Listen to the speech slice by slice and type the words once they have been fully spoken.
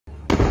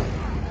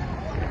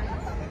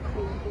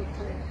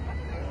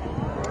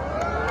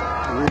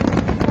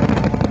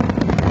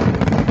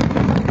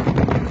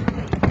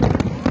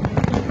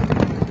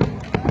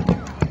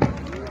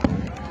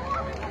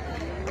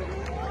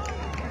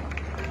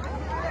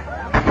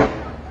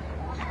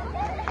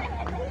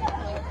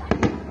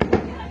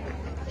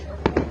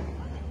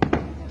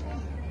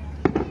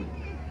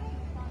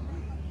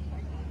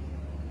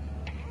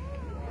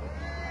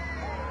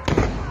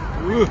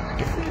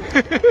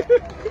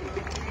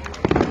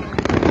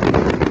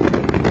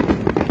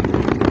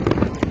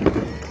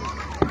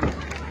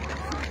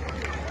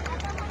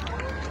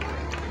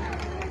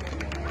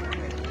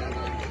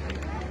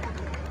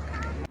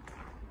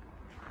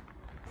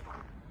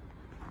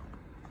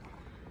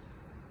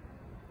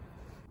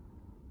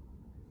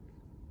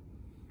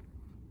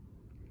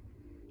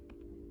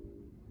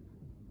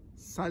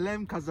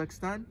Salem,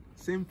 Kazakhstan.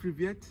 Same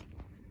privyet.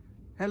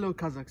 Hello,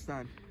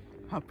 Kazakhstan.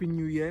 Happy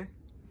New Year.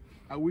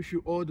 I wish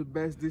you all the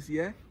best this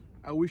year.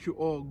 I wish you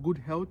all good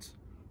health,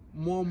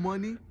 more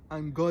money,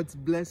 and God's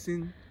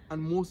blessing.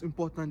 And most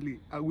importantly,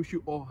 I wish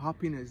you all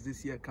happiness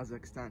this year,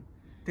 Kazakhstan.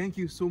 Thank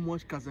you so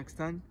much,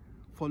 Kazakhstan,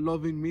 for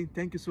loving me.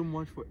 Thank you so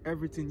much for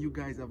everything you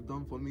guys have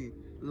done for me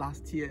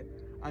last year.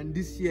 And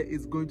this year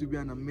is going to be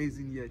an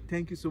amazing year.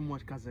 Thank you so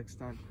much,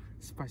 Kazakhstan.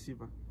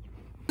 Spasiba.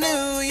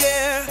 New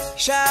Year,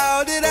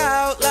 shout it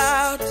out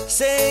loud,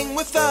 sing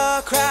with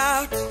the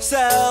crowd,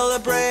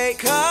 celebrate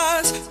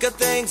 'cause good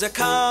things are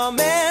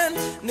coming,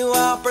 new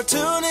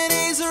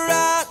opportunities are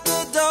out